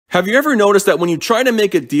Have you ever noticed that when you try to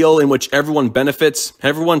make a deal in which everyone benefits,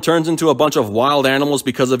 everyone turns into a bunch of wild animals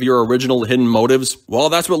because of your original hidden motives? Well,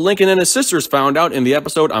 that's what Lincoln and his sisters found out in the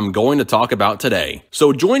episode I'm going to talk about today.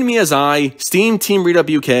 So join me as I,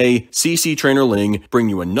 SteamTeamRedubUK, CC Trainor-Ling, bring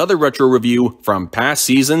you another retro review from past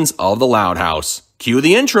seasons of The Loud House. Cue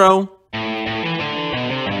the intro!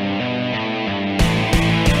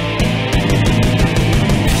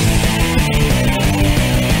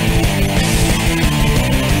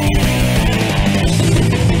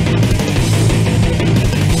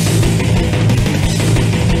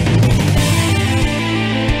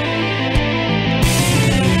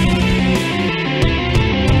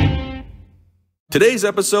 Today's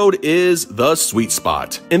episode is The Sweet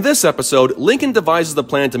Spot. In this episode, Lincoln devises the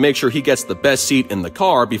plan to make sure he gets the best seat in the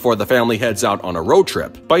car before the family heads out on a road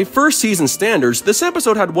trip. By first season standards, this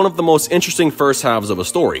episode had one of the most interesting first halves of a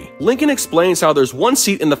story. Lincoln explains how there's one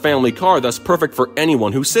seat in the family car that's perfect for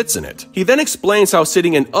anyone who sits in it. He then explains how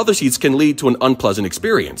sitting in other seats can lead to an unpleasant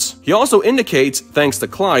experience. He also indicates, thanks to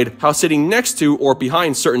Clyde, how sitting next to or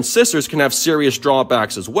behind certain sisters can have serious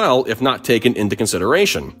drawbacks as well if not taken into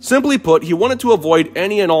consideration. Simply put, he wanted to avoid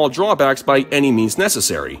any and all drawbacks by any means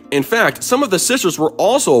necessary. In fact, some of the sisters were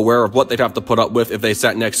also aware of what they'd have to put up with if they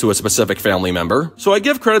sat next to a specific family member, so I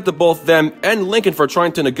give credit to both them and Lincoln for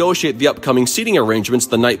trying to negotiate the upcoming seating arrangements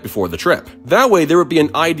the night before the trip. That way, there would be an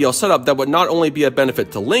ideal setup that would not only be a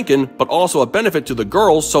benefit to Lincoln, but also a benefit to the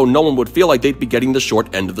girls so no one would feel like they'd be getting the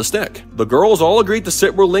short end of the stick. The girls all agreed to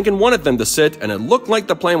sit where Lincoln wanted them to sit, and it looked like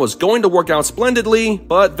the plan was going to work out splendidly,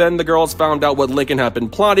 but then the girls found out what Lincoln had been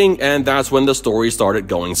plotting, and that's when the story started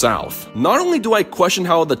going south. Not only do I question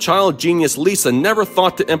how the child genius Lisa never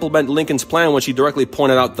thought to implement Lincoln's plan when she directly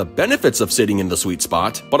pointed out the benefits of sitting in the sweet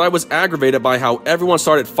spot, but I was aggravated by how everyone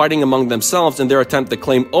started fighting among themselves in their attempt to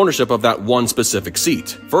claim ownership of that one specific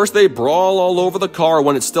seat. First they brawl all over the car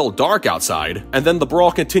when it's still dark outside, and then the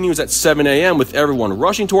brawl continues at 7 a.m. with everyone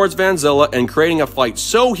rushing towards Vanzilla and creating a fight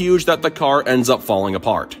so huge that the car ends up falling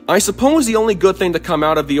apart. I suppose the only good thing to come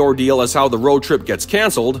out of the ordeal is how the road trip gets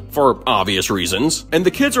cancelled, for obvious reasons, and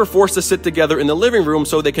the kids are forced to sit together in the living room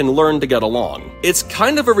so they can learn to get along. It's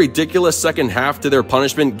kind of a ridiculous second half to their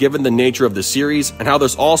punishment given the nature of the series and how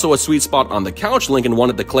there's also a sweet spot on the couch Lincoln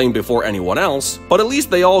wanted to claim before anyone else, but at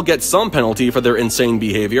least they all get some penalty for their insane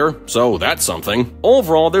behavior, so that's something.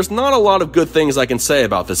 Overall, there's not a lot of good things I can say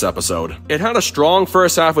about this episode. It had a strong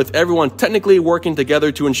first half with everyone technically working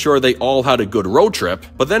together to ensure they all had a good road trip,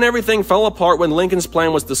 but then everything fell apart when Lincoln's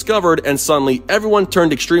plan was discovered and suddenly everyone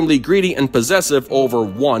turned extremely greedy and possessive over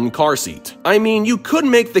one car seat. I mean, you could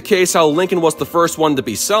make the case how Lincoln was the first one to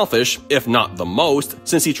be selfish, if not the most,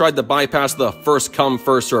 since he tried to bypass the first come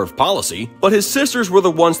first served policy, but his sisters were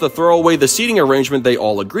the ones to throw away the seating arrangement they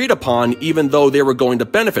all agreed upon even though they were going to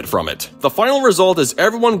benefit from it. The final result is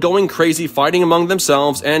everyone going crazy fighting among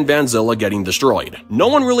themselves and Vanzilla getting destroyed. No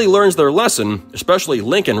one really learns their lesson, especially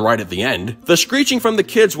Lincoln right at the end. The screeching from the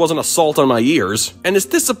kids was an assault on my ears, and it's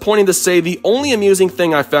disappointing to say the only amusing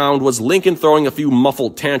thing I found was Lincoln throwing a few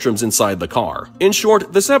muffled tantrums inside the car. In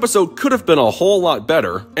short, this episode could have been a whole lot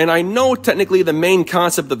better, and I know technically the main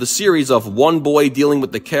concept of the series of one boy dealing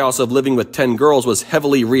with the chaos of living with 10 girls was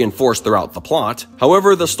heavily reinforced throughout the plot.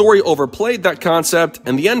 However, the story overplayed that concept,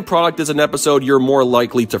 and the end product is an episode you're more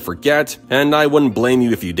likely to forget, and I wouldn't blame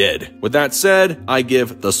you if you did. With that said, I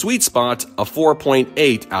give The Sweet Spot a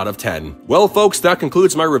 4.8 out of 10. Well folks, that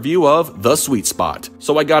concludes my review of The Sweet Spot.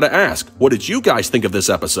 So I gotta ask, what did you guys think of this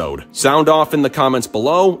episode? Sound off in the comments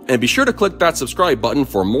below, and be sure to click that subscribe button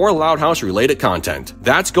for more Loud House related content.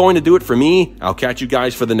 That's going to do it for me. I'll catch you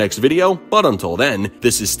guys for the next video, but until then,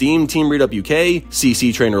 this is SteamTeamRedubUK,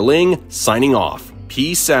 CC Trainor-Ling, signing off.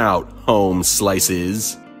 Peace out, home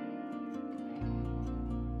slices.